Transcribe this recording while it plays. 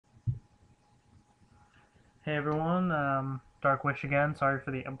Hey everyone, Dark Wish again. Sorry for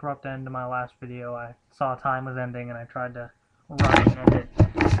the abrupt end to my last video. I saw time was ending and I tried to rush and end it.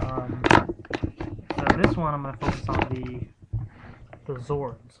 So this one I'm going to focus on the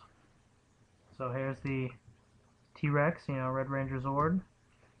Zords. So here's the T-Rex, Red Ranger Zord.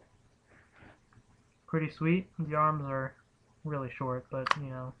 Pretty sweet. The arms are really short, but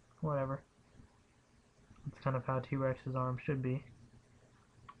whatever. It's kind of how T-Rex's arms should be.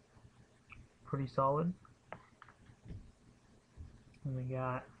 Pretty solid. And we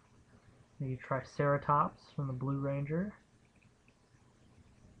got the Triceratops from the Blue Ranger.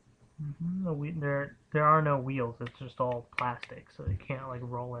 There are no wheels. It's just all plastic, so you can't like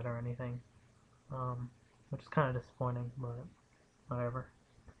roll it or anything, which is kind of disappointing, but whatever.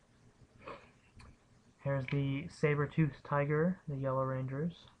 Here's the saber-toothed tiger, the Yellow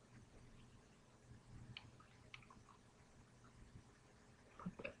Rangers.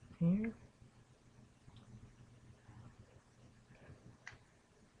 Put that here.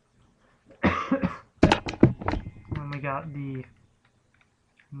 And we got the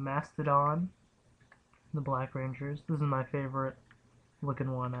Mastodon, the Black Rangers. This is my favorite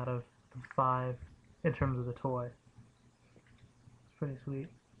looking one out of the 5 in terms of the toy. It's pretty sweet.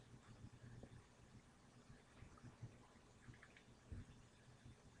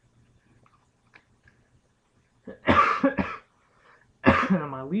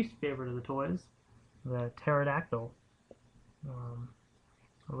 My least favorite of the toys, the pterodactyl.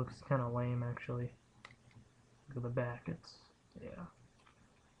 It looks kind of lame actually. Look at the back, yeah.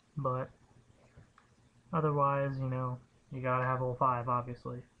 But otherwise, you gotta have all 5,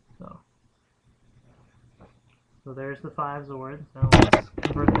 obviously. So there's the 5 Zords. Now let's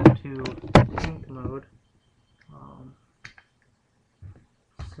convert them to tank mode.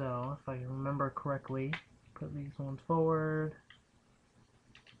 So if I can remember correctly, put these ones forward.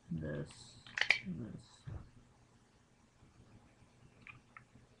 This.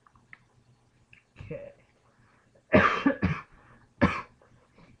 Okay.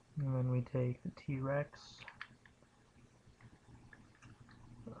 And then we take the T-Rex.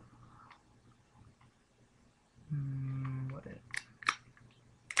 What is it?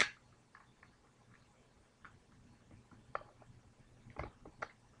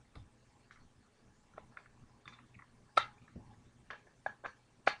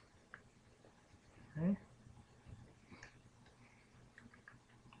 Okay.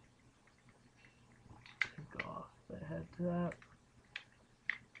 Take off the head to that.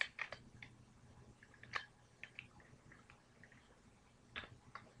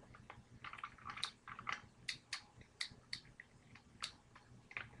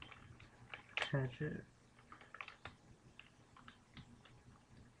 Attach it.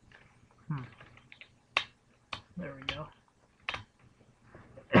 There we go.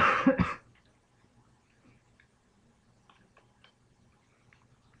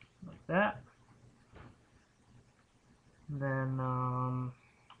 Like that. Then, I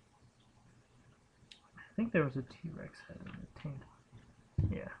think there was a T-Rex head in the tank.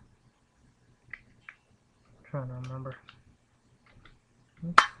 Yeah. I'm trying to remember.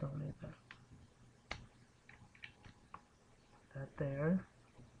 Oops, don't need that. That there.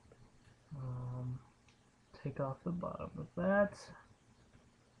 Take off the bottom of that.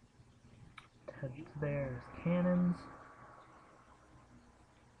 Attach there as cannons.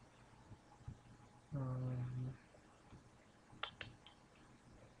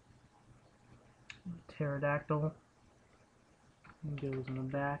 Pterodactyl goes in the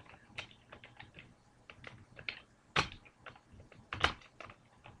back.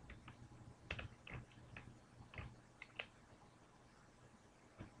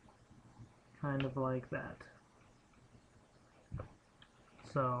 Kind of like that.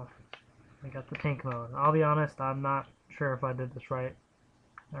 So, I got the tank mode. I'll be honest, I'm not sure if I did this right.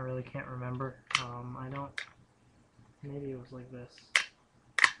 I really can't remember. Maybe it was like this.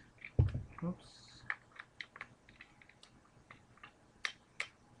 Oops.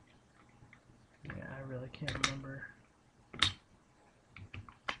 Yeah, I really can't remember.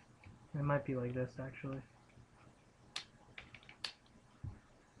 It might be like this, actually.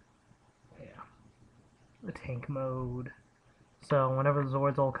 Yeah. The tank mode. So whenever the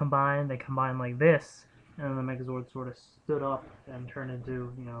Zords all combine, they combine like this, and the Megazord sort of stood up and turned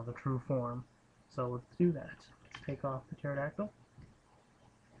into, the true form. So let's do that. Let's take off the pterodactyl,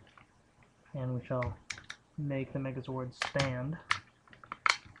 and we shall make the Megazord stand.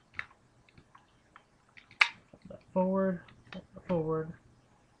 Put that forward, put that forward.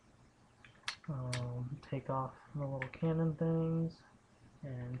 Take off the little cannon things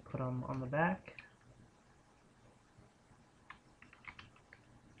and put them on the back.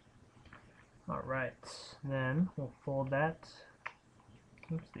 Alright, then we'll fold that,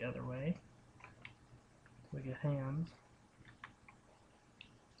 oops, the other way, so we get hands.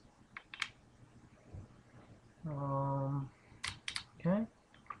 Okay,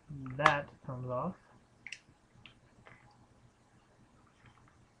 that comes off.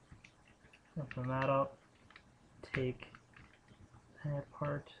 Open that up, take that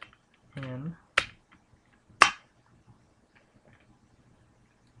part in,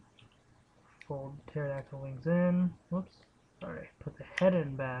 fold the pterodactyl wings in, whoops, sorry, put the head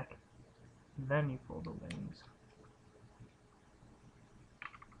in back, then you fold the wings.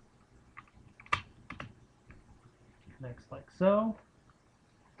 Next like so,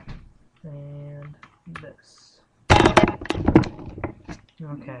 and this.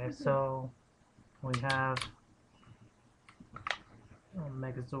 Okay, so we have a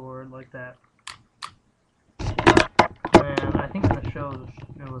Megazord like that. And I think in the show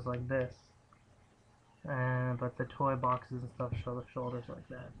it was like this. But the toy boxes and stuff show the shoulders like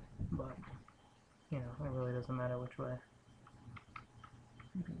that. But, you know, it really doesn't matter which way.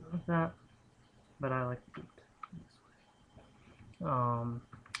 You can go like that. But I like to do it this way.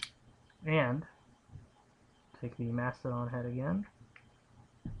 And take the Mastodon head again.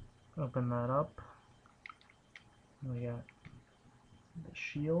 Open that up. We got the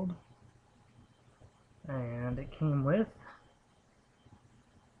shield. And it came with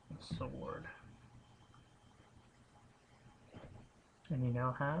a sword. And you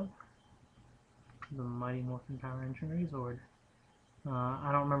now have the Mighty Morphin Power Rangers Megazord. I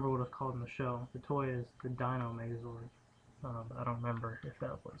don't remember what it was called in the show. The toy is the Dino Megazord. But I don't remember if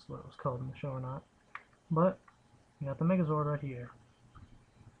that was what it was called in the show or not. But you got the Megazord right here.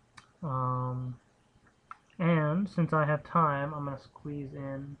 And since I have time, I'm going to squeeze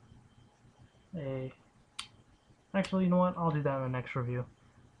in a... Actually, you know what? I'll do that in the next review.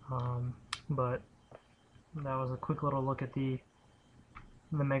 But that was a quick little look at the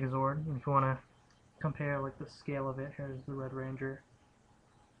Megazord. If you want to compare like the scale of it, here's the Red Ranger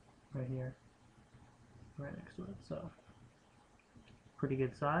right here, right next to it. So pretty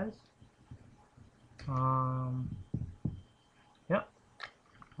good size. Yep,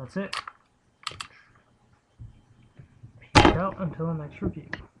 that's it. Peace out until the next review.